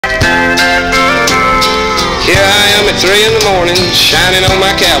at 3 in the morning, shining on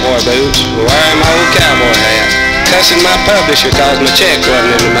my cowboy boots, wearing my old cowboy hat, cussing my publisher cause my check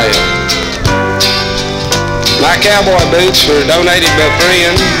wasn't in the mail. My cowboy boots were donated by a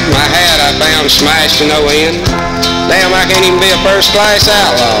friend, my hat I found smashed to no end. Damn, I can't even be a first-class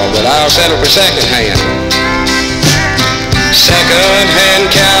outlaw, but I'll settle for second-hand. Second-hand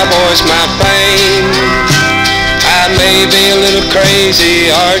cowboy's my fame. I may be a little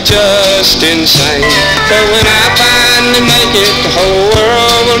crazy or just insane, but when I finally make it, the whole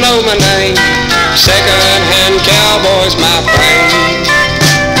world will know my name. Second-hand cowboy's my fame.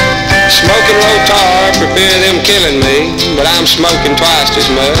 Smoking rotar for fear of them killing me, but I'm smoking twice as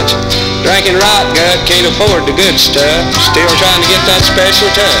much. Drinking rot gut, can't afford the good stuff, still trying to get that special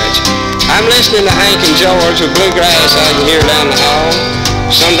touch. I'm listening to Hank and George with bluegrass I can hear down the hall.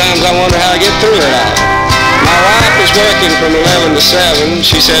 Sometimes I wonder how I get through it all. My wife is working from 11 to 7.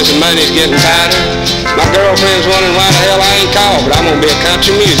 She says the money's getting tighter. My girlfriend's wondering why the hell I ain't called, but I'm gonna be a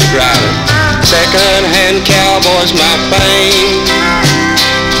country music writer. Second-hand cowboy's my fame.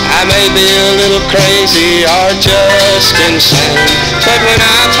 I may be a little crazy or just insane, but when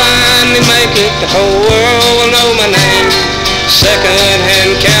I finally make it, the whole world will know my name.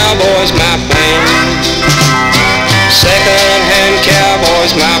 Second-hand cowboy's my fame. Second-hand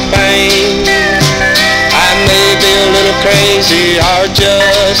cowboy's my fame. I may be a little crazy or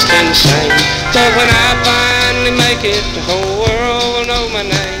just insane, but when I finally make it, the whole world will know my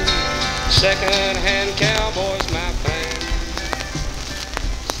name. Second-hand cowboy.